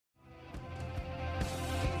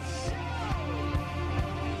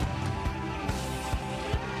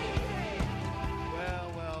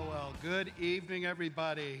Good evening,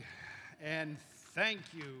 everybody, and thank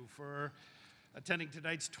you for attending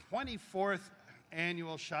tonight's 24th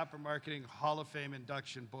Annual Shopper Marketing Hall of Fame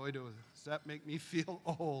induction. Boy, does that make me feel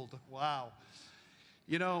old. Wow.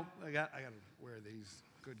 You know, I got to wear these.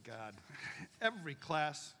 Good God. Every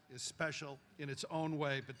class is special in its own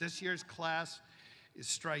way, but this year's class is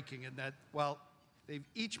striking in that, while they've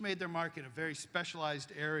each made their mark in very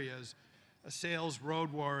specialized areas, a sales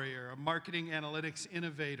road warrior, a marketing analytics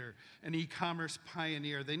innovator, an e-commerce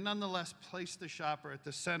pioneer, they nonetheless place the shopper at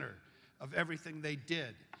the center of everything they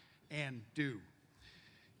did and do.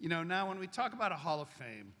 You know, now when we talk about a Hall of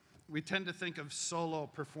Fame, we tend to think of solo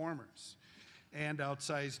performers and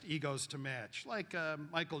outsized egos to match, like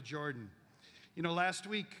Michael Jordan. You know, last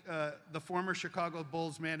week, the former Chicago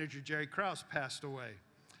Bulls manager Jerry Krause passed away.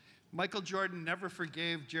 Michael Jordan never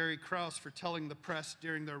forgave Jerry Krause for telling the press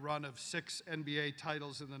during their run of 6 NBA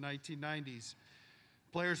titles in the 1990s,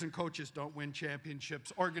 players and coaches don't win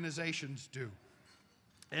championships, organizations do.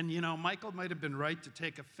 And you know, Michael might have been right to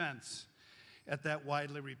take offense at that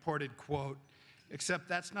widely reported quote, except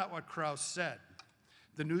that's not what Krause said.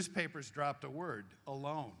 The newspapers dropped a word,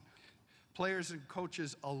 alone. Players and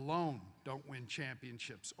coaches alone don't win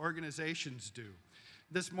championships, organizations do.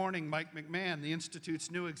 This morning, Mike McMahon, the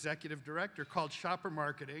Institute's new executive director, called shopper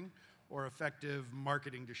marketing, or effective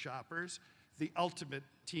marketing to shoppers, the ultimate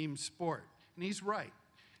team sport. And he's right.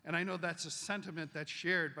 And I know that's a sentiment that's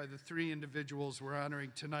shared by the three individuals we're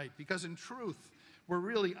honoring tonight, because in truth, we're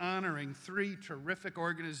really honoring three terrific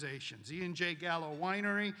organizations, E&J Gallo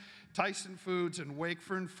Winery, Tyson Foods, and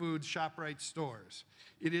Wakefern Foods ShopRite stores.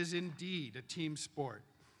 It is indeed a team sport.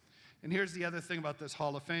 And here's the other thing about this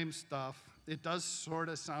Hall of Fame stuff. It does sort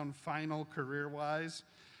of sound final career-wise,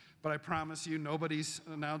 but I promise you nobody's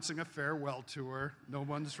announcing a farewell tour. No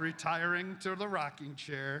one's retiring to the rocking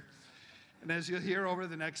chair. And as you'll hear over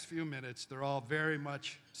the next few minutes, they're all very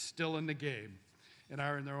much still in the game and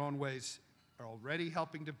are in their own ways are already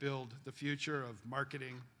helping to build the future of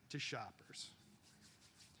marketing to shoppers.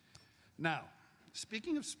 Now,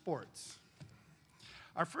 speaking of sports,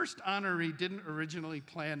 our first honoree didn't originally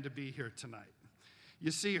plan to be here tonight. You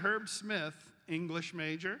see, Herb Smith, English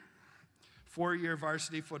major, 4-year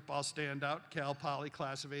varsity football standout, Cal Poly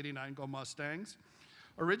class of '89, go Mustangs,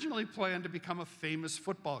 originally planned to become a famous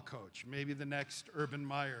football coach, maybe the next Urban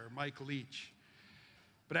Meyer, Mike Leach.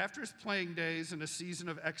 But after his playing days and a season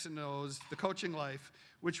of X and O's, the coaching life,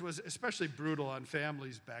 which was especially brutal on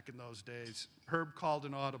families back in those days, Herb called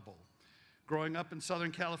an audible. Growing up in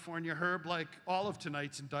Southern California, Herb, like all of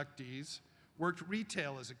tonight's inductees, worked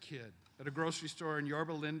retail as a kid at a grocery store in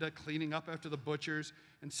Yorba Linda, cleaning up after the butchers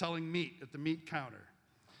and selling meat at the meat counter.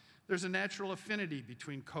 There's a natural affinity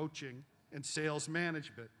between coaching and sales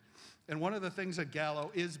management. And one of the things that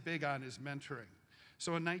Gallo is big on is mentoring.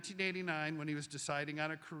 So in 1989, when he was deciding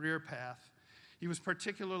on a career path, he was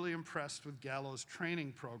particularly impressed with Gallo's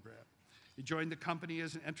training program. He joined the company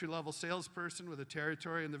as an entry-level salesperson with a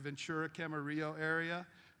territory in the Ventura Camarillo area,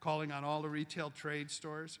 calling on all the retail trade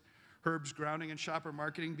stores. Herb's grounding in shopper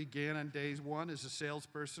marketing began on day one as a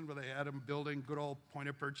salesperson, where they had him building good old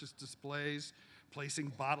point-of-purchase displays, placing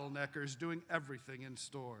bottleneckers, doing everything in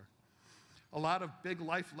store. A lot of big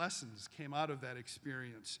life lessons came out of that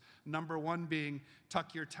experience. Number one being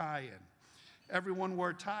tuck your tie in. Everyone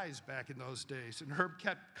wore ties back in those days, and Herb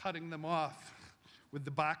kept cutting them off with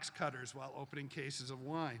the box cutters while opening cases of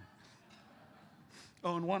wine.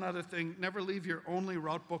 Oh, and one other thing, never leave your only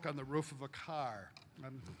route book on the roof of a car.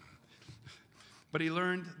 But he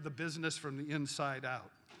learned the business from the inside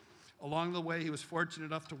out. Along the way, he was fortunate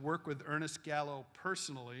enough to work with Ernest Gallo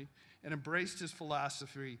personally and embraced his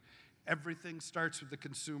philosophy. Everything starts with the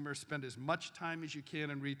consumer. Spend as much time as you can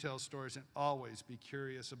in retail stores and always be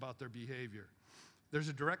curious about their behavior. There's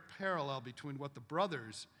a direct parallel between what the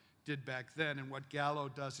brothers did back then and what Gallo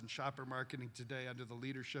does in shopper marketing today under the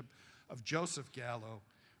leadership of Joseph Gallo,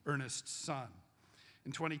 Ernest's son.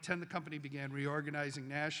 In 2010, the company began reorganizing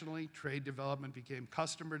nationally. Trade development became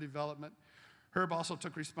customer development. Herb also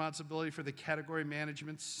took responsibility for the Category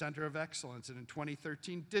Management Center of Excellence, and in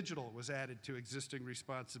 2013, digital was added to existing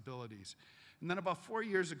responsibilities. And then about 4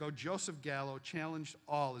 years ago, Joseph Gallo challenged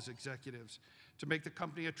all his executives to make the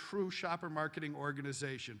company a true shopper marketing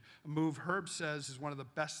organization, a move Herb says is one of the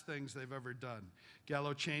best things they've ever done.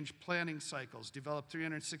 Gallo changed planning cycles, developed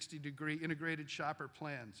 360-degree integrated shopper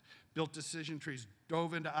plans, built decision trees,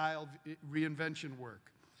 dove into aisle reinvention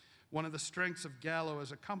work. One of the strengths of Gallo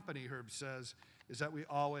as a company, Herb says, is that we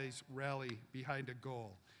always rally behind a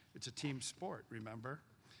goal. It's a team sport, remember?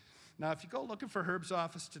 Now, if you go looking for Herb's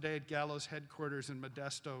office today at Gallo's headquarters in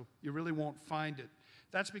Modesto, you really won't find it.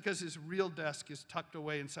 That's because his real desk is tucked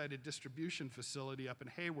away inside a distribution facility up in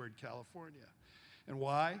Hayward, California. And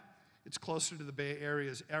why? It's closer to the Bay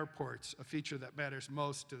Area's airports, a feature that matters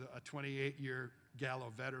most to a 28-year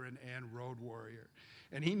Gallo veteran and road warrior.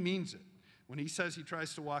 And he means it. When he says he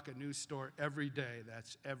tries to walk a new store every day,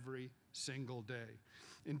 that's every single day.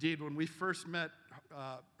 Indeed, when we first met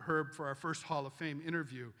Herb for our first Hall of Fame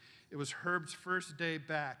interview, it was Herb's first day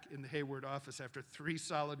back in the Hayward office after 3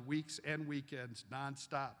 solid weeks and weekends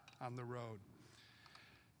nonstop on the road.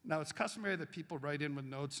 Now, it's customary that people write in with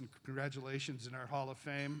notes and congratulations in our Hall of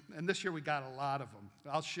Fame, and this year we got a lot of them.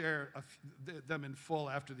 I'll share them in full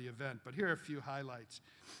after the event, but here are a few highlights.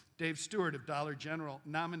 Dave Stewart of Dollar General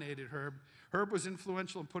nominated Herb. Herb was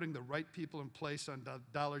influential in putting the right people in place on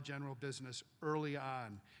Dollar General business early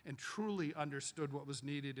on and truly understood what was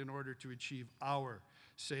needed in order to achieve our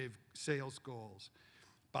sales goals.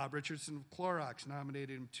 Bob Richardson of Clorox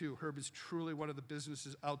nominated him too. Herb is truly one of the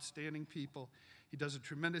business's outstanding people. He does a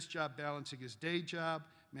tremendous job balancing his day job,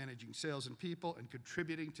 managing sales and people, and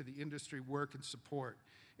contributing to the industry work and support.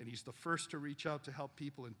 And he's the first to reach out to help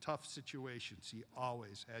people in tough situations. He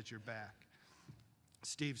always has your back.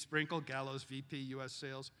 Steve Sprinkle, Gallo's VP US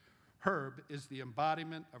Sales. Herb is the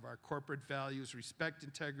embodiment of our corporate values: respect,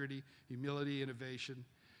 integrity, humility, innovation,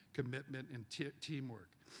 commitment, and teamwork.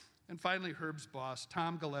 And finally, Herb's boss,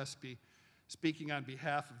 Tom Gillespie. Speaking on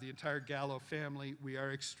behalf of the entire Gallo family, we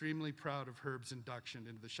are extremely proud of Herb's induction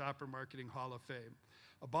into the Shopper Marketing Hall of Fame.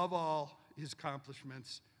 Above all his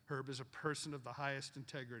accomplishments, Herb is a person of the highest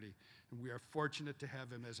integrity, and we are fortunate to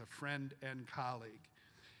have him as a friend and colleague.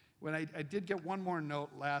 When I did get one more note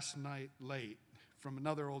last night late from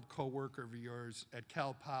another old coworker of yours at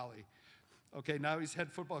Cal Poly. Okay, now he's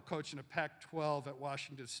head football coach in a Pac-12 at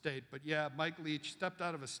Washington State, but yeah, Mike Leach stepped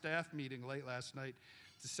out of a staff meeting late last night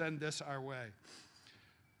to send this our way.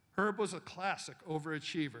 Herb was a classic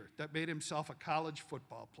overachiever that made himself a college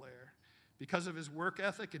football player. Because of his work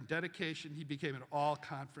ethic and dedication, he became an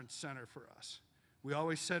all-conference center for us. We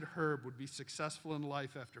always said Herb would be successful in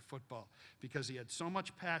life after football because he had so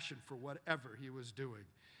much passion for whatever he was doing.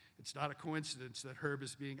 It's not a coincidence that Herb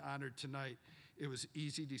is being honored tonight. It was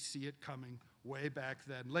easy to see it coming way back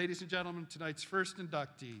then. Ladies and gentlemen, tonight's first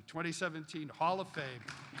inductee, 2017 Hall of Fame,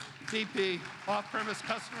 VP, Off-Premise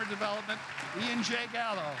Customer Development, Ian J.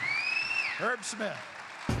 Gallo, Herb Smith.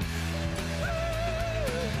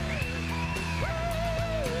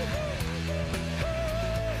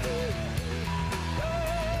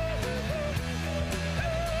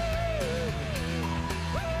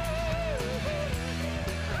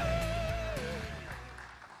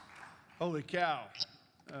 Holy cow.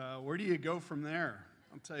 Where do you go from there?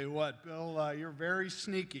 I'll tell you what, Bill, you're very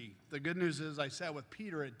sneaky. The good news is I sat with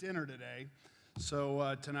Peter at dinner today,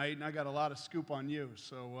 so tonight, and I got a lot of scoop on you,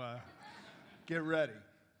 so get ready.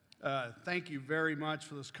 Thank you very much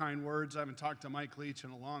for those kind words. I haven't talked to Mike Leach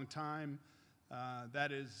in a long time.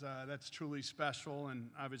 That's truly special,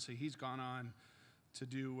 and obviously he's gone on to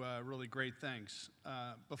do really great things.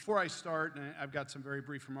 Before I start, and I've got some very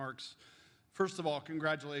brief remarks. First of all,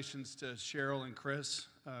 congratulations to Cheryl and Chris,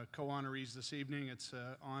 co-honorees this evening. It's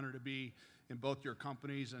an honor to be in both your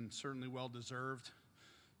companies and certainly well-deserved.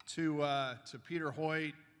 To Peter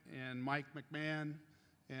Hoyt and Mike McMahon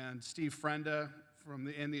and Steve Frenda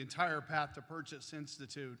and the entire Path to Purchase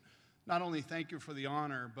Institute, not only thank you for the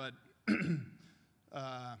honor, but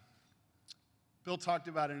Bill talked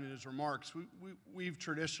about it in his remarks. We've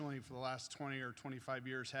traditionally, for the last 20 or 25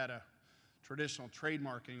 years, had a traditional trade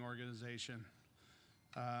marketing organization.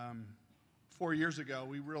 4 years ago,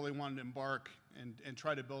 we really wanted to embark and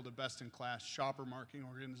try to build a best-in-class shopper marketing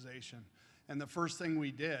organization. And the first thing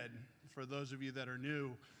we did, for those of you that are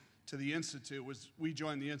new to the Institute, was we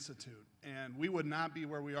joined the Institute. And we would not be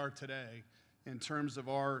where we are today in terms of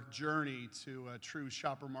our journey to a true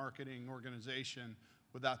shopper marketing organization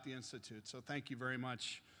without the Institute. So thank you very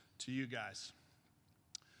much to you guys.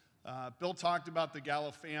 Bill talked about the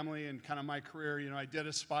Gallo family and kind of my career. You know, I did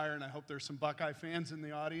aspire, and I hope there's some Buckeye fans in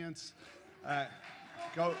the audience.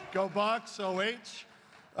 Go Bucks, OH.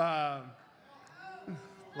 Love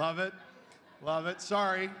it, love it.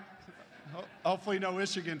 Sorry. Hopefully no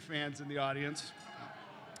Michigan fans in the audience.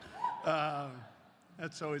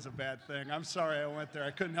 That's always a bad thing. I'm sorry I went there.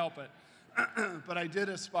 I couldn't help it. But I did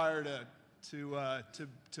aspire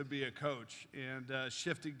to be a coach and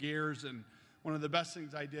shifted gears, and one of the best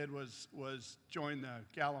things I did was join the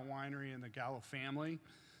Gallo Winery and the Gallo family.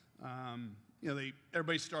 You know,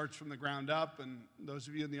 everybody starts from the ground up, and those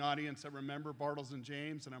of you in the audience that remember Bartles and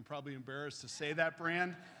James, and I'm probably embarrassed to say that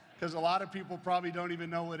brand, because a lot of people probably don't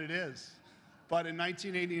even know what it is. But in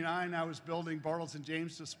 1989, I was building Bartles and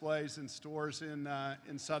James displays in stores in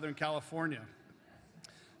Southern California.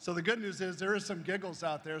 So the good news is there is some giggles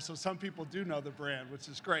out there, so some people do know the brand, which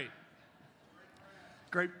is great.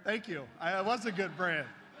 Great, thank you. It was a good brand.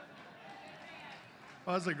 It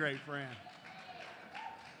was a great brand.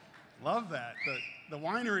 Love that. The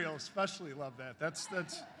winery will especially love that.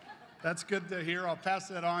 That's good to hear. I'll pass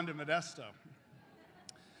that on to Modesto.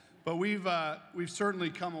 But we've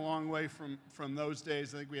certainly come a long way from those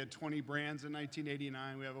days. I think we had 20 brands in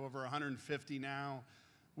 1989. We have over 150 now.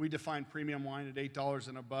 We define premium wine at $8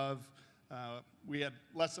 and above. We had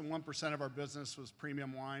less than 1% of our business was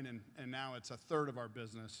premium wine, and now it's a third of our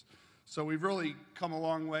business. So we've really come a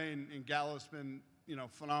long way, and Gallo's been, a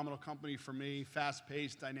phenomenal company for me,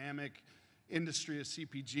 fast-paced, dynamic industry of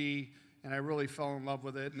CPG, and I really fell in love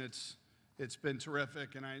with it, and it's been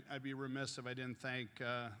terrific, and I'd be remiss if I didn't thank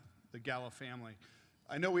the Gallo family.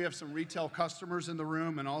 I know we have some retail customers in the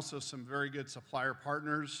room and also some very good supplier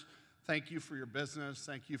partners. Thank you for your business.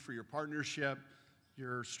 Thank you for your partnership,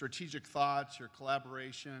 your strategic thoughts, your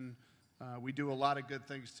collaboration. We do a lot of good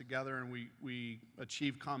things together, and we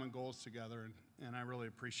achieve common goals together, and I really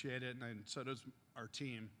appreciate it, and so does our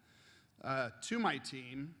team. To my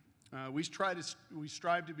team, we strive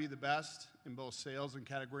to be the best in both sales and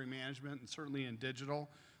category management, and certainly in digital,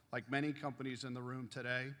 like many companies in the room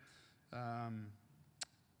today.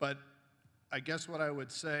 But I guess what I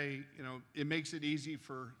would say, it makes it easy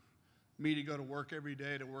for me to go to work every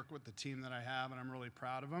day, to work with the team that I have, and I'm really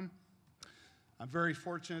proud of them. I'm very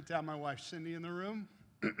fortunate to have my wife Cindy in the room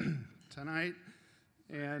tonight,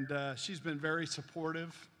 and she's been very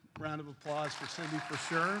supportive. Round of applause for Cindy for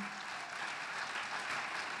sure.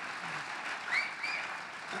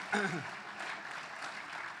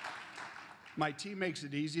 My team makes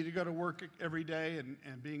it easy to go to work every day,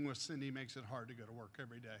 and being with Cindy makes it hard to go to work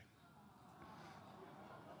every day.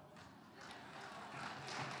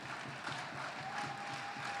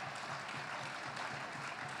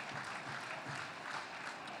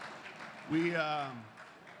 We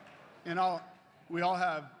all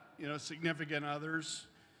have, significant others,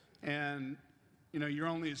 and, you're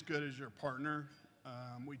only as good as your partner.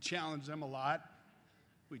 We challenge them a lot.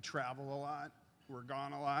 We travel a lot. We're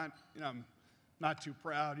gone a lot. I'm not too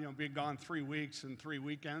proud, being gone 3 weeks and 3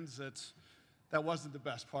 weekends. That wasn't the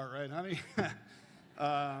best part, right, honey?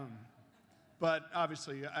 But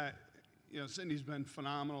obviously, Cindy's been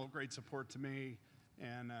phenomenal, great support to me,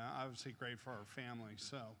 and obviously great for our family.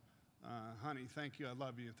 So, honey, thank you. I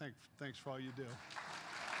love you. Thanks for all you do.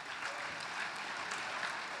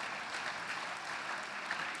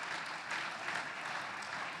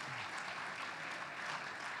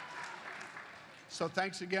 So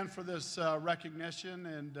thanks again for this recognition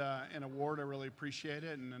and award. I really appreciate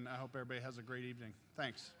it, and I hope everybody has a great evening.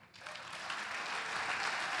 Thanks.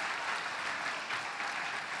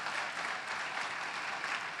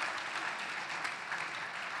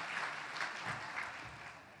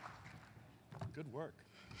 Good work.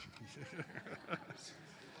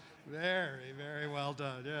 Very, very well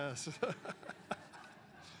done, yes.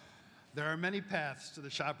 There are many paths to the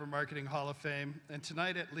Shopper Marketing Hall of Fame, and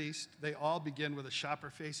tonight at least, they all begin with a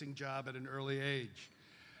shopper-facing job at an early age.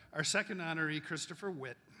 Our second honoree, Christopher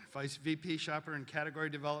Witt, Vice VP Shopper and Category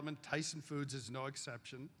Development, Tyson Foods, is no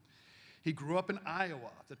exception. He grew up in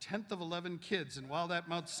Iowa, the 10th of 11 kids, and while that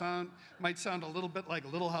might sound a little bit like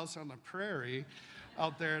Little House on the Prairie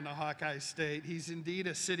out there in the Hawkeye State, he's indeed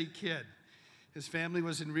a city kid. His family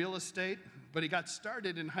was in real estate, but he got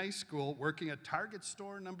started in high school working at Target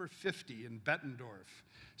store number 50 in Bettendorf,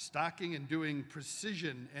 stocking and doing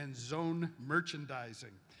precision and zone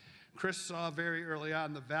merchandising. Chris saw very early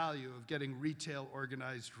on the value of getting retail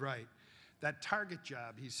organized right. That Target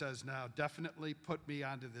job, he says now, definitely put me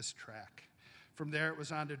onto this track. From there, it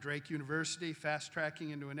was on to Drake University,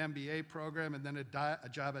 fast-tracking into an MBA program, and then a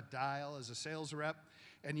job at Dial as a sales rep.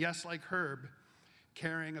 And yes, like Herb,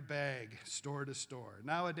 carrying a bag store to store.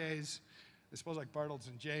 Nowadays, I suppose like Bartles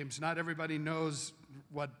and James, not everybody knows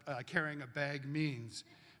what carrying a bag means.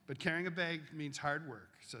 But carrying a bag means hard work,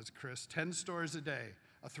 says Chris. 10 stores a day,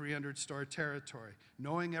 a 300-store territory,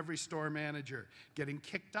 knowing every store manager, getting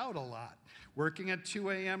kicked out a lot, working at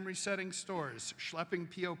 2 a.m. resetting stores, schlepping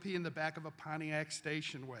POP in the back of a Pontiac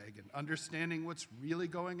station wagon, understanding what's really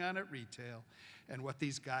going on at retail and what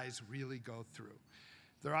these guys really go through.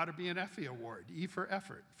 There ought to be an Effie Award, E for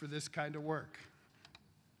effort, for this kind of work.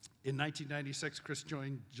 In 1996, Chris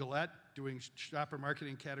joined Gillette, doing shopper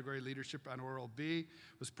marketing category leadership on Oral-B,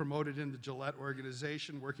 was promoted in the Gillette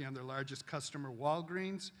organization, working on their largest customer,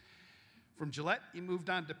 Walgreens. From Gillette, he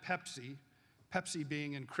moved on to Pepsi, Pepsi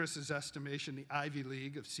being, in Chris's estimation, the Ivy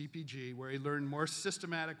League of CPG, where he learned more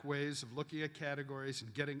systematic ways of looking at categories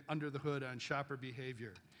and getting under the hood on shopper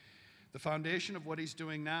behavior. The foundation of what he's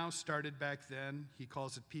doing now started back then. He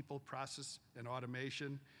calls it people, process, and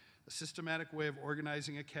automation, a systematic way of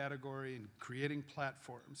organizing a category and creating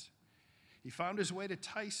platforms. He found his way to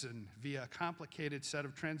Tyson via a complicated set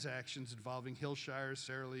of transactions involving Hillshire,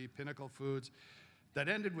 Sara Lee, Pinnacle Foods, that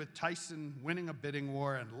ended with Tyson winning a bidding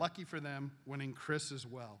war, and lucky for them, winning Chris as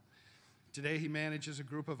well. Today, he manages a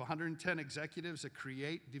group of 110 executives that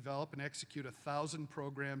create, develop, and execute 1,000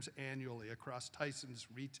 programs annually across Tyson's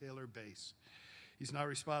retailer base. He's now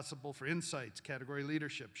responsible for insights, category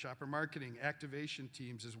leadership, shopper marketing, activation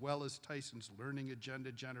teams, as well as Tyson's learning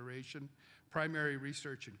agenda generation, primary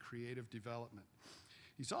research, and creative development.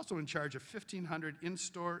 He's also in charge of 1,500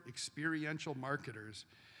 in-store experiential marketers,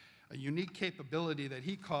 a unique capability that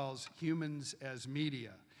he calls humans as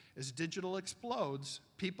media. As digital explodes,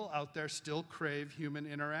 people out there still crave human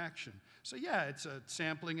interaction. So yeah, it's a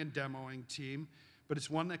sampling and demoing team, but it's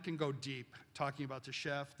one that can go deep, talking about the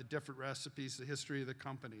chef, the different recipes, the history of the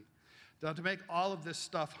company. Now, to make all of this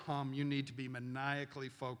stuff hum, you need to be maniacally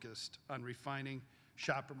focused on refining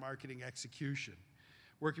shopper marketing execution.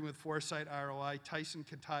 Working with Foresight ROI, Tyson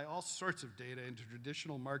can tie all sorts of data into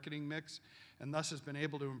traditional marketing mix, and thus has been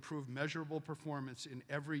able to improve measurable performance in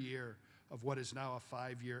every year of what is now a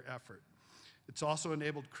 5-year effort. It's also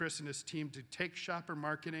enabled Chris and his team to take shopper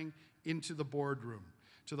marketing into the boardroom,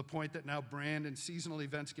 to the point that now brand and seasonal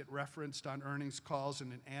events get referenced on earnings calls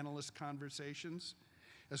and in analyst conversations,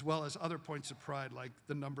 as well as other points of pride like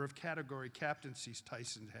the number of category captaincies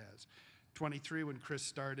Tyson has. 23 when Chris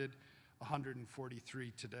started,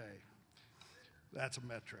 143 today. That's a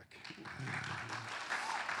metric.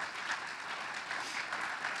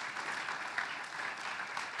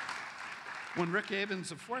 When Rick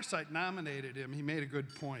Avens of Foresight nominated him, he made a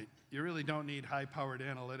good point. You really don't need high-powered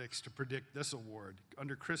analytics to predict this award.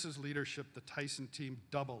 Under Chris's leadership, the Tyson team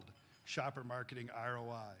doubled shopper marketing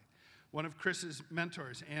ROI. One of Chris's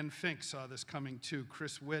mentors, Ann Fink, saw this coming too.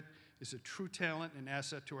 Chris Witt is a true talent and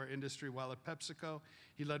asset to our industry. While at PepsiCo,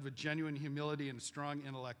 he led with genuine humility and strong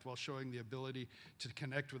intellect while showing the ability to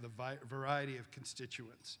connect with a variety of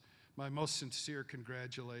constituents. My most sincere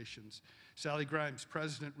congratulations. Sally Grimes,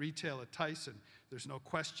 President Retail at Tyson. There's no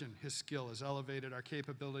question his skill has elevated our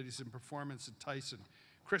capabilities and performance at Tyson.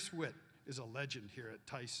 Chris Witt is a legend here at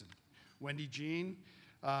Tyson. Wendy Jean,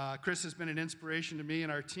 Chris has been an inspiration to me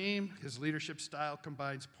and our team. His leadership style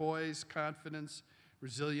combines poise, confidence,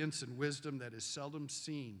 resilience, and wisdom that is seldom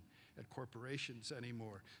seen at corporations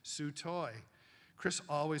anymore. Sue Toy, Chris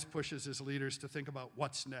always pushes his leaders to think about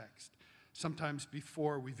what's next, sometimes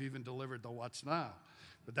before we've even delivered the what's now.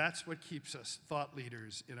 But that's what keeps us thought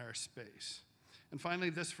leaders in our space. And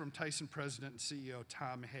finally, this from Tyson President and CEO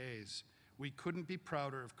Tom Hayes. We couldn't be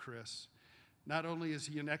prouder of Chris. Not only is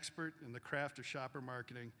he an expert in the craft of shopper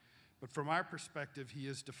marketing, but from our perspective, he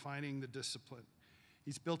is defining the discipline.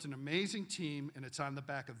 He's built an amazing team, and it's on the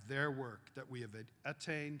back of their work that we have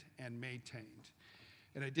attained and maintained.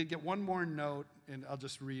 And I did get one more note, and I'll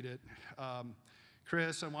just read it.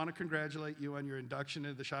 Chris, I want to congratulate you on your induction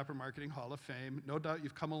into the Shopper Marketing Hall of Fame. No doubt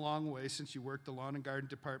you've come a long way since you worked the lawn and garden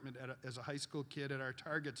department as a high school kid at our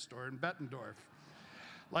Target store in Bettendorf.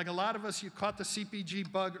 Like a lot of us, you caught the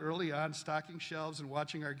CPG bug early on, stocking shelves and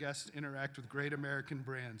watching our guests interact with great American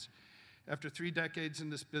brands. After 3 decades in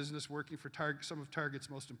this business, working for some of Target's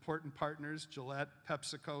most important partners, Gillette,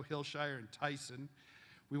 PepsiCo, Hillshire, and Tyson,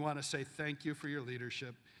 we want to say thank you for your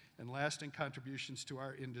leadership and lasting contributions to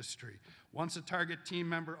our industry. Once a Target team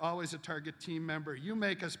member, always a Target team member. You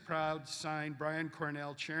make us proud. Signed, Brian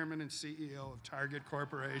Cornell, Chairman and CEO of Target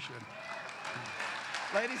Corporation.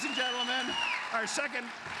 Ladies and gentlemen, our second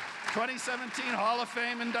 2017 Hall of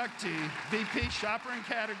Fame inductee, VP Shopper and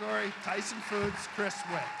Category, Tyson Foods, Chris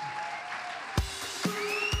Witt.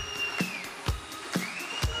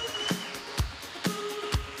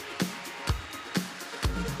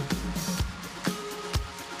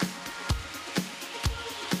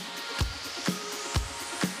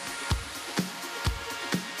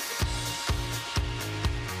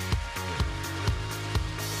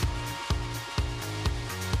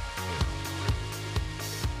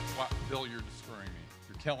 Bill, you're destroying me.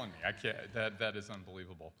 You're killing me. I can't. That is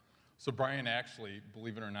unbelievable. So Brian actually,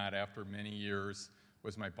 believe it or not, after many years,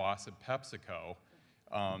 was my boss at PepsiCo.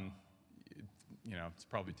 It's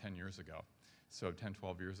probably 10 years ago. So 10,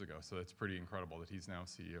 12 years ago. So it's pretty incredible that he's now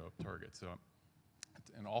CEO of Target. So,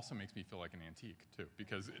 and it also makes me feel like an antique, too,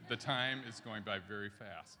 because the time is going by very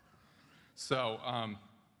fast. So,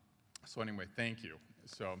 so anyway, thank you.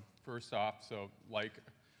 So first off, like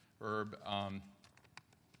Herb.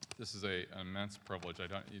 This is an immense privilege.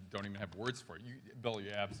 You don't even have words for it. Bill,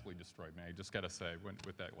 you absolutely destroyed me. I just got to say,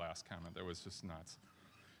 with that last comment, that was just nuts.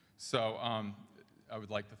 So I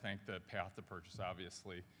would like to thank the Path to Purchase,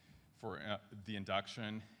 obviously, for the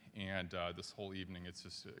induction and this whole evening. It's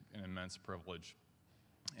just an immense privilege.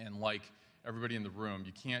 And like everybody in the room,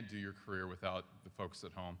 you can't do your career without the folks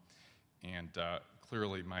at home. And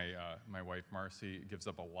clearly, my wife, Marcy, gives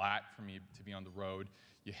up a lot for me to be on the road.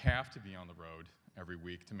 You have to be on the road every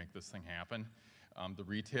week to make this thing happen. The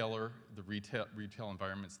retail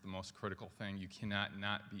environment's the most critical thing. You cannot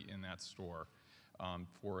not be in that store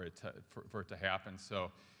for it to happen.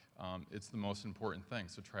 So it's the most important thing.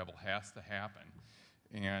 So travel has to happen.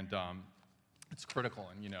 And it's critical,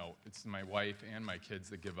 and it's my wife and my kids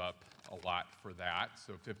that give up a lot for that.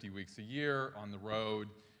 So 50 weeks a year on the road,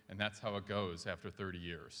 and that's how it goes after 30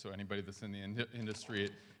 years. So anybody that's in the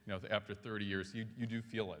industry, after 30 years, you do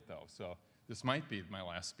feel it though. So this might be my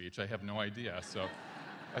last speech. I have no idea. So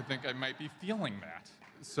I think I might be feeling that.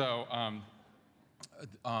 So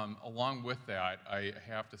along with that, I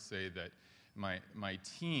have to say that my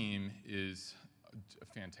team is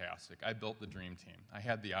fantastic. I built the dream team. I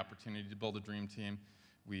had the opportunity to build a dream team.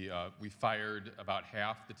 We fired about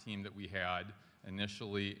half the team that we had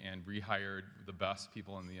initially and rehired the best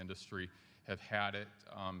people in the industry. Have had it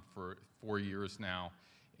for 4 years now,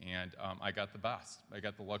 and I got the best. I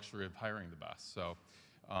got the luxury of hiring the best. So,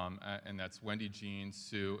 and that's Wendy, Jean,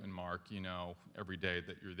 Sue, and Mark. Every day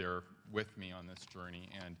that you're there with me on this journey,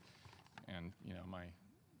 and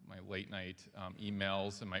my late night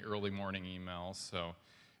emails and my early morning emails. So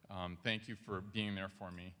thank you for being there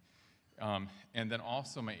for me. And then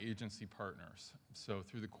also my agency partners. So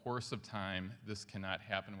through the course of time, this cannot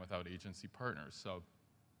happen without agency partners. So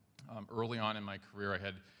early on in my career, I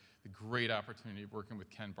had the great opportunity of working with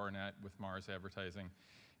Ken Barnett with Mars Advertising.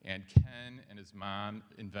 And Ken and his mom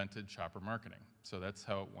invented shopper marketing. So that's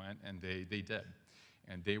how it went, and they did.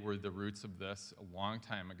 And they were the roots of this a long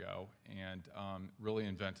time ago, and really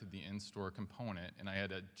invented the in-store component. And I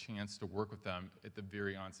had a chance to work with them at the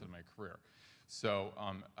very onset of my career. So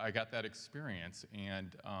I got that experience,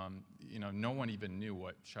 and no one even knew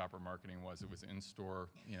what shopper marketing was. It was in-store,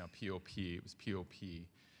 POP. It was POP,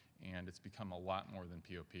 and it's become a lot more than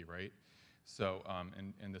POP, right? So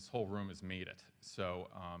and this whole room has made it. So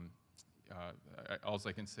all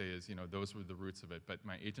I can say is, those were the roots of it. But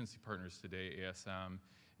my agency partners today, ASM,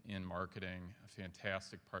 in marketing,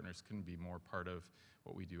 fantastic partners, couldn't be more part of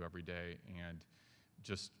what we do every day, and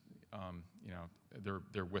just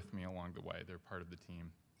they're with me along the way. They're part of the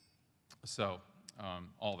team. So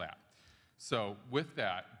all that. So with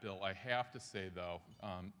that, Bill, I have to say though,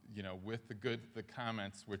 with the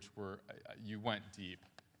comments, which were you went deep.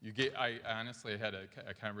 I honestly had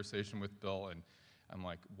a conversation with Bill, and I'm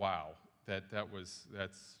like, wow,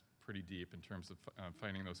 that's pretty deep in terms of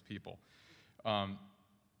finding those people.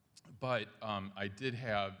 But I did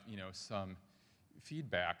have some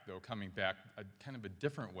feedback though coming back kind of a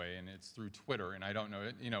different way, and it's through Twitter. And I don't know,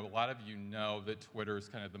 a lot of you know that Twitter is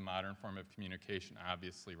kind of the modern form of communication,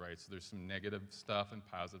 obviously, right? So there's some negative stuff and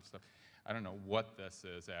positive stuff. I don't know what this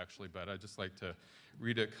is actually, but I'd just like to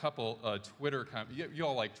read a couple Twitter comments. You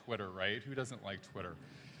all like Twitter, right? Who doesn't like Twitter?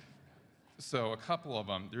 So a couple of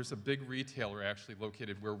them. There's a big retailer actually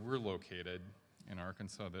located where we're located in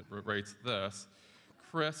Arkansas that writes this: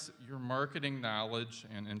 Chris, your marketing knowledge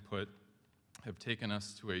and input have taken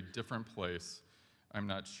us to a different place. I'm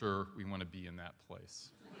not sure we want to be in that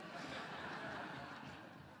place.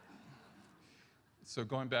 So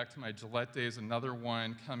going back to my Gillette days, another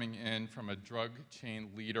one coming in from a drug chain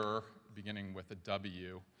leader beginning with a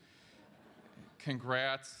W.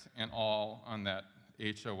 Congrats and all on that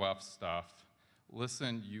HOF stuff.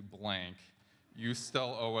 Listen, you blank. You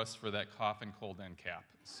still owe us for that cough and cold end cap.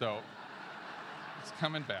 So it's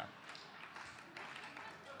coming back.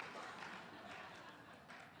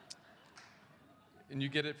 And you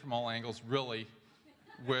get it from all angles, really,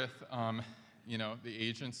 with the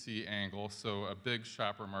agency angle. So a big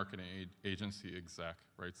shopper marketing agency exec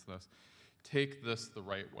writes this: take this the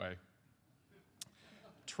right way.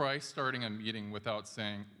 Try starting a meeting without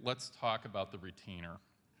saying, let's talk about the retainer.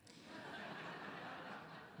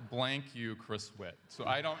 Blank you, Chris Witt. So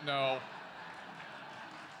I don't know.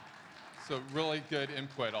 So really good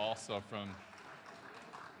input also from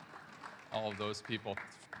all of those people.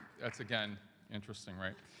 That's, again, interesting,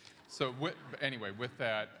 right? So anyway, with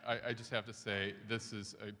that, I just have to say this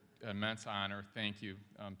is an immense honor. Thank you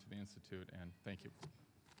to the Institute, and thank you.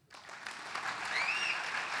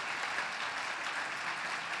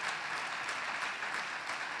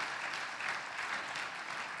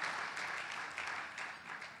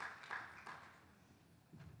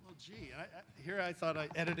 here I thought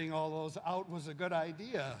editing all those out was a good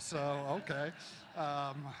idea, so okay.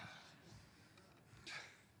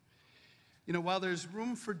 You know, while there's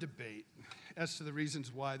room for debate as to the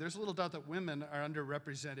reasons why, there's little doubt that women are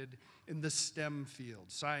underrepresented in the STEM field: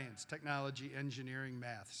 science, technology, engineering,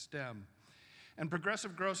 math, STEM. And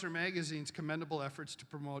Progressive Grocer magazine's commendable efforts to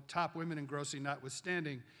promote top women in grocery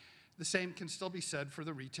notwithstanding, the same can still be said for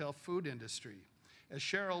the retail food industry. As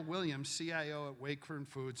Cheryl Williams, CIO at Wakefern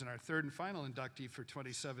Foods and our third and final inductee for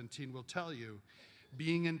 2017 will tell you,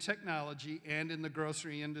 being in technology and in the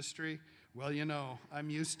grocery industry, well, you know, I'm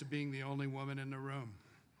used to being the only woman in the room.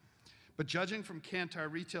 But judging from Kantar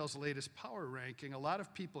Retail's latest power ranking, a lot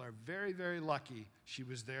of people are very, very lucky she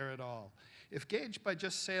was there at all. If gauged by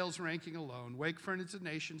just sales ranking alone, Wakefern is the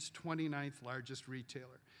nation's 29th largest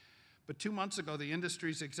retailer. But 2 months ago, the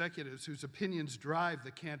industry's executives, whose opinions drive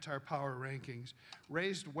the Kantar Power Rankings,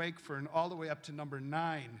 raised Wakefern all the way up to number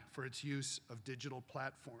 9 for its use of digital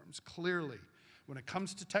platforms. Clearly, when it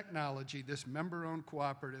comes to technology, this member-owned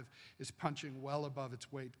cooperative is punching well above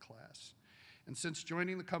its weight class. And since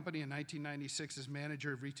joining the company in 1996 as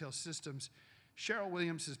manager of retail systems, Cheryl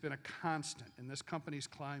Williams has been a constant in this company's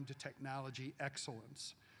climb to technology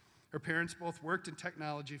excellence. Her parents both worked in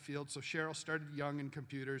technology fields, so Cheryl started young in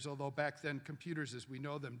computers, although back then computers as we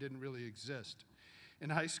know them didn't really exist. In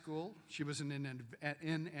high school, she was in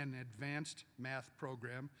an advanced math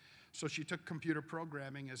program, so she took computer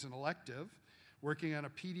programming as an elective, working on a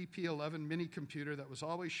PDP-11 mini computer that was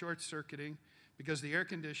always short-circuiting because the air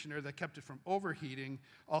conditioner that kept it from overheating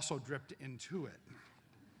also dripped into it.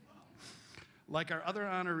 Like our other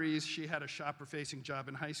honorees, she had a shopper-facing job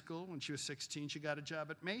in high school. When she was 16, she got a job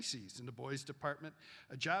at Macy's in the boys' department,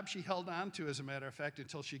 a job she held on to, as a matter of fact,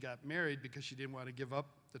 until she got married because she didn't want to give up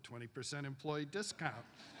the 20% employee discount.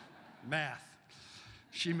 Math.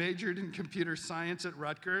 She majored in computer science at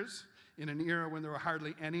Rutgers in an era when there were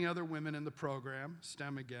hardly any other women in the program,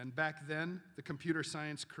 STEM again. Back then, the computer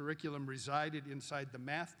science curriculum resided inside the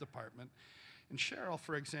math department. And Cheryl,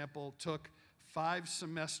 for example, took 5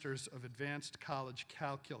 semesters of advanced college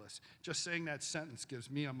calculus. Just saying that sentence gives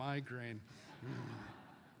me a migraine.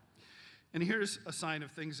 And here's a sign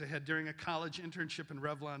of things ahead. During a college internship in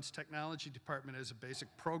Revlon's technology department as a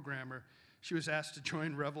basic programmer, she was asked to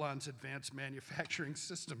join Revlon's advanced manufacturing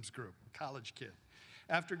systems group, a college kid.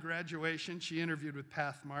 After graduation, she interviewed with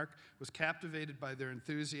Pathmark, was captivated by their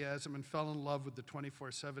enthusiasm, and fell in love with the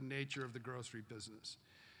 24/7 nature of the grocery business.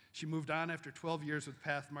 She moved on after 12 years with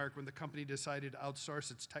Pathmark when the company decided to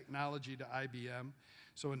outsource its technology to IBM.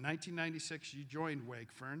 So in 1996, she joined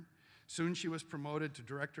Wakefern. Soon she was promoted to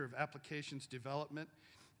Director of Applications Development,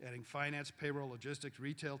 adding finance, payroll, logistics,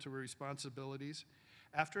 retail to her responsibilities.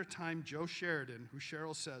 After a time, Joe Sheridan, who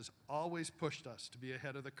Cheryl says always pushed us to be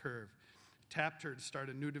ahead of the curve, tapped her to start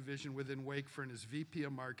a new division within Wakefern as VP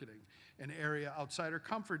of Marketing, an area outside her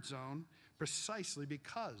comfort zone precisely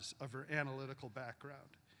because of her analytical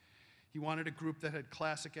background. He wanted a group that had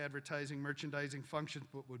classic advertising, merchandising functions,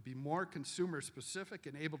 but would be more consumer specific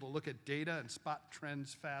and able to look at data and spot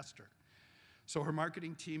trends faster. So her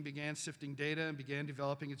marketing team began sifting data and began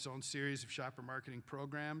developing its own series of shopper marketing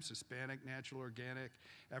programs: Hispanic, natural, organic,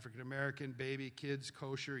 African American, baby, kids,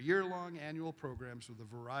 kosher, year-long annual programs with a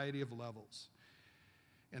variety of levels.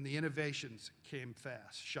 And the innovations came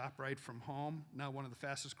fast. Shop right from home, now one of the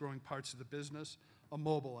fastest growing parts of the business, a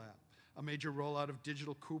mobile app, a major rollout of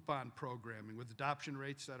digital coupon programming with adoption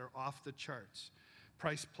rates that are off the charts,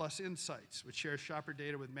 Price Plus Insights, which shares shopper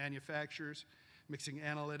data with manufacturers, mixing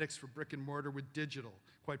analytics for brick and mortar with digital,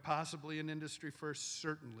 quite possibly an industry first,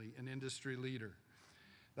 certainly an industry leader.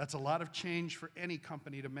 That's a lot of change for any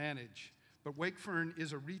company to manage, but Wakefern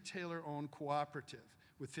is a retailer-owned cooperative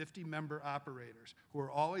with 50 member operators who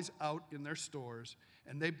are always out in their stores,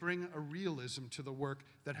 and they bring a realism to the work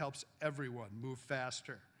that helps everyone move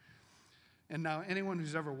faster. And now anyone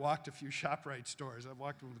who's ever walked a few ShopRite stores, I've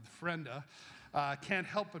walked with Frenda, can't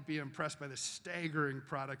help but be impressed by the staggering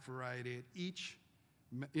product variety at each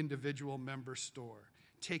individual member store.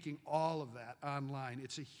 Taking all of that online,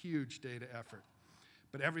 it's a huge data effort.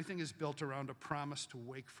 But everything is built around a promise to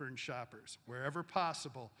Wakefern shoppers. Wherever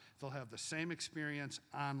possible, they'll have the same experience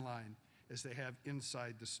online as they have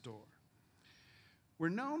inside the store. We're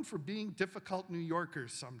known for being difficult New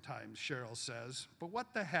Yorkers sometimes, Cheryl says, but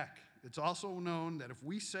what the heck? It's also known that if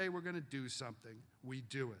we say we're going to do something, we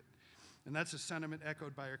do it. And that's a sentiment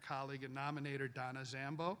echoed by her colleague and nominator, Donna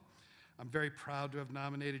Zambo. I'm very proud to have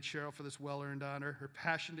nominated Cheryl for this well-earned honor. Her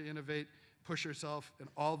passion to innovate, push herself, and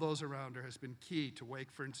all those around her has been key to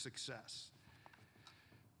Wakefern's success.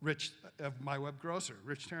 Rich, of My Web Grocer,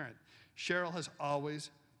 Rich Tarrant. Cheryl has always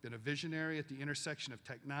been a visionary at the intersection of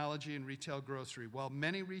technology and retail grocery. While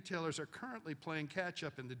many retailers are currently playing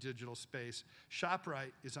catch-up in the digital space,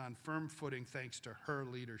 ShopRite is on firm footing thanks to her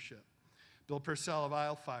leadership. Bill Purcell of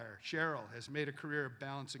Aislefire, Cheryl, has made a career of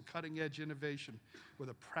balancing cutting-edge innovation with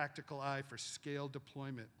a practical eye for scale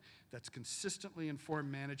deployment that's consistently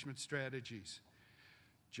informed management strategies.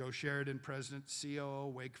 Joe Sheridan, President,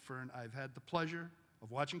 COO, Wakefern, I've had the pleasure of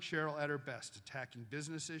watching Cheryl at her best, attacking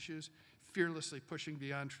business issues, fearlessly pushing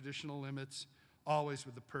beyond traditional limits, always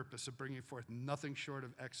with the purpose of bringing forth nothing short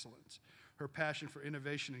of excellence. Her passion for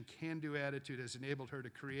innovation and can-do attitude has enabled her to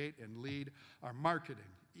create and lead our marketing,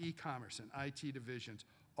 e-commerce, and IT divisions,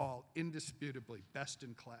 all indisputably best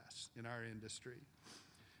in class in our industry.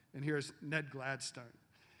 And here's Ned Gladstone.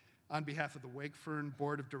 On behalf of the Wakefern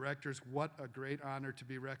Board of Directors, what a great honor to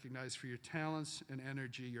be recognized for your talents and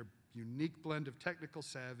energy. Your unique blend of technical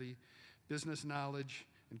savvy, business knowledge,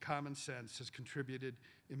 and common sense has contributed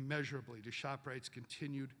immeasurably to ShopRite's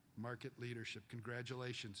continued market leadership.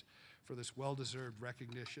 Congratulations for this well-deserved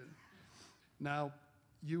recognition. Now,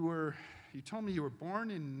 you told me you were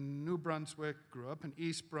born in New Brunswick, grew up in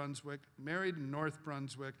East Brunswick, married in North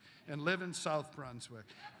Brunswick, and live in South Brunswick.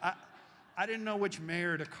 I didn't know which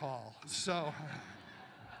mayor to call, so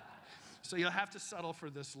you'll have to settle for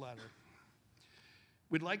this letter.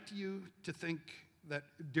 We'd like you to think that,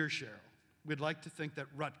 dear Cheryl, we'd like to think that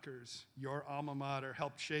Rutgers, your alma mater,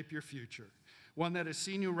 helped shape your future, one that has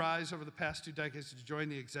seen you rise over the past 2 decades to join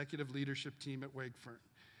the executive leadership team at Wakefern.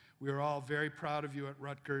 We are all very proud of you at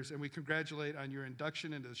Rutgers, and we congratulate on your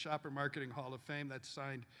induction into the Shopper Marketing Hall of Fame. That's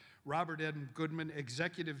signed Robert M. Goodman,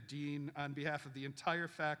 Executive Dean, on behalf of the entire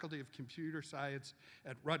Faculty of Computer Science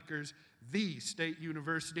at Rutgers, the State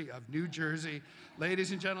University of New Jersey.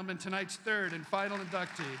 Ladies and gentlemen, tonight's third and final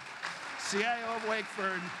inductee, CIO of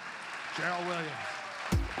Wakefern, Cheryl Williams.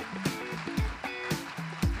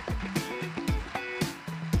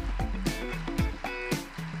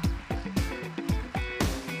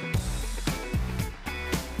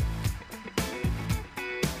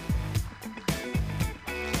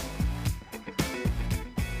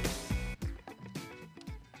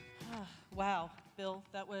 Wow, Bill,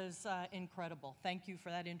 that was incredible. Thank you for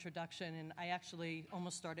that introduction, and I actually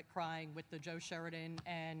almost started crying with the Joe Sheridan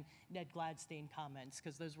and Ned Gladstein comments,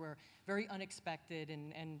 because those were very unexpected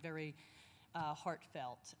and very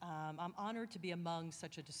heartfelt. I'm honored to be among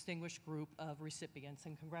such a distinguished group of recipients,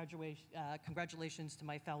 and congratulations to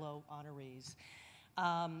my fellow honorees.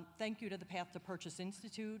 Thank you to the Path to Purchase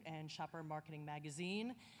Institute and Shopper Marketing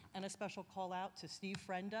Magazine, and a special call out to Steve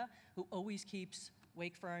Frenda, who always keeps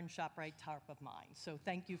Wakefern ShopRite top of mind. So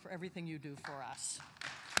thank you for everything you do for us.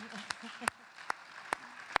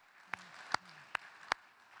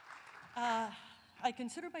 I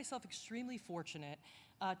consider myself extremely fortunate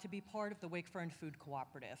to be part of the Wakefern Food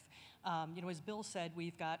Cooperative. As Bill said,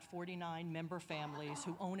 we've got 49 member families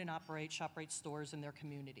who own and operate ShopRite stores in their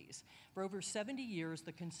communities. For over 70 years,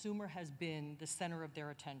 the consumer has been the center of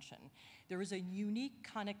their attention. There is a unique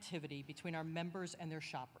connectivity between our members and their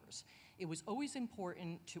shoppers. It was always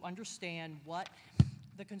important to understand what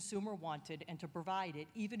the consumer wanted and to provide it,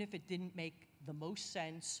 even if it didn't make the most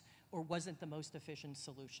sense or wasn't the most efficient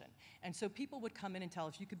solution. And so people would come in and tell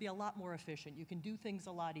us, you could be a lot more efficient, you can do things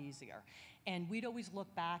a lot easier. And we'd always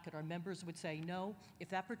look back and our members would say, no, if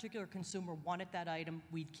that particular consumer wanted that item,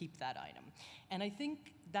 we'd keep that item. And I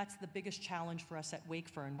think that's the biggest challenge for us at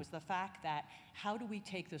Wakefern, was the fact that how do we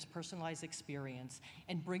take this personalized experience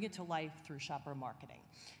and bring it to life through shopper marketing?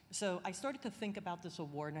 So I started to think about this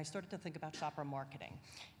award, and I started to think about shopper marketing.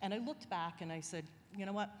 And I looked back and I said, you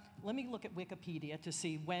know what, let me look at Wikipedia to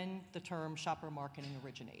see when the term shopper marketing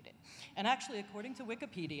originated. And actually, according to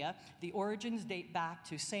Wikipedia, the origins date back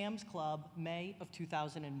to Sam's Club, May of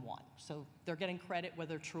 2001. So they're getting credit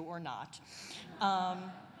whether true or not.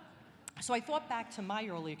 So I thought back to my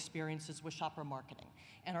early experiences with shopper marketing.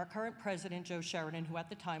 And our current president, Joe Sheridan, who at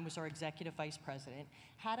the time was our executive vice president,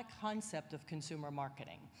 had a concept of consumer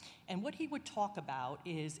marketing. And what he would talk about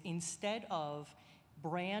is, instead of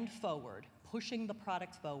brand forward, pushing the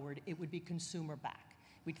product forward, it would be consumer back.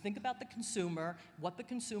 We'd think about the consumer, what the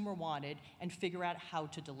consumer wanted, and figure out how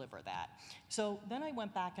to deliver that. So then I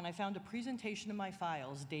went back and I found a presentation in my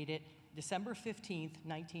files dated December 15th,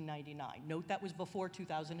 1999. Note that was before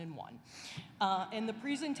 2001. And the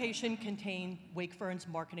presentation contained Wakefern's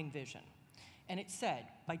marketing vision. And it said,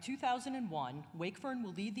 by 2001, Wakefern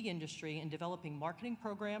will lead the industry in developing marketing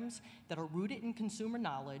programs that are rooted in consumer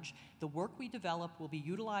knowledge. The work we develop will be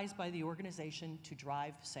utilized by the organization to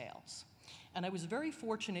drive sales. And I was very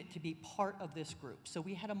fortunate to be part of this group. So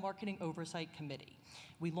we had a marketing oversight committee.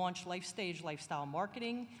 We launched Life Stage Lifestyle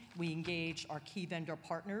Marketing. We engaged our key vendor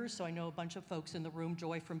partners. So I know a bunch of folks in the room,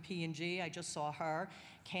 Joy from P&G, I just saw her.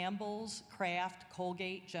 Campbell's, Kraft,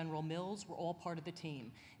 Colgate, General Mills were all part of the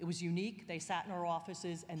team. It was unique. They sat in our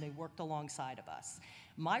offices and they worked alongside of us.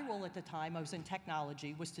 My role at the time, I was in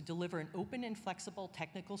technology, was to deliver an open and flexible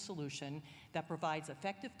technical solution that provides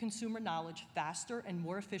effective consumer knowledge faster and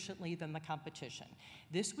more efficiently than the competition.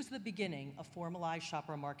 This was the beginning of formalized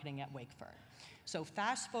shopper marketing at Wakefern. So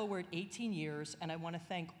fast forward 18 years, and I want to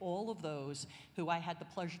thank all of those who I had the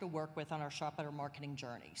pleasure to work with on our shopper marketing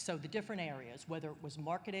journey. So the different areas, whether it was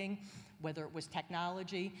marketing, whether it was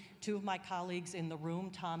technology. Two of my colleagues in the room,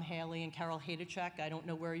 Tom Haley and Carol Hadachek, I don't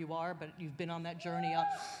know where you are, but you've been on that journey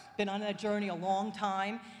a long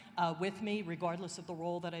time with me, regardless of the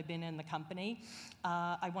role that I've been in the company.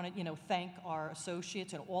 I want to thank our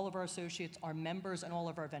associates and all of our associates, our members, and all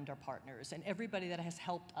of our vendor partners, and everybody that has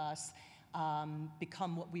helped us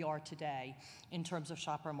become what we are today in terms of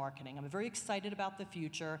shopper marketing. I'm very excited about the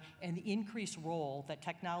future and the increased role that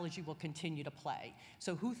technology will continue to play.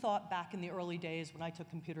 So who thought back in the early days when I took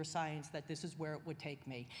computer science that this is where it would take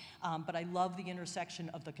me? But I love the intersection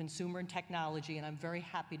of the consumer and technology, and I'm very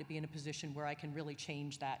happy to be in a position where I can really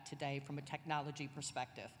change that today from a technology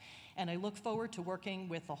perspective. And I look forward to working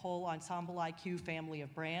with the whole Ensemble IQ family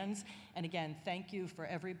of brands. And again, thank you for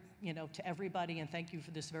to everybody, and thank you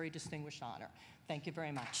for this very distinguished honor. Thank you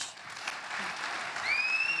very much.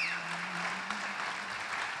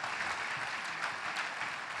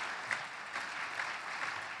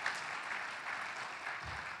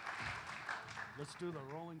 Let's do the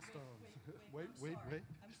Rolling Stones. Wait.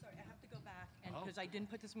 I'm sorry, I have to go back, because I didn't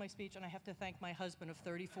put this in my speech, and I have to thank my husband of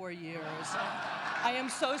 34 years. I am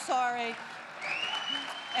so sorry.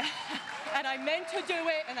 And I meant to do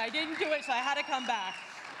it, and I didn't do it, so I had to come back.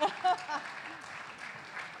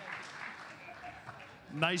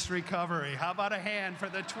 Nice recovery. How about a hand for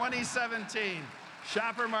the 2017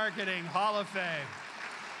 Shopper Marketing Hall of Fame?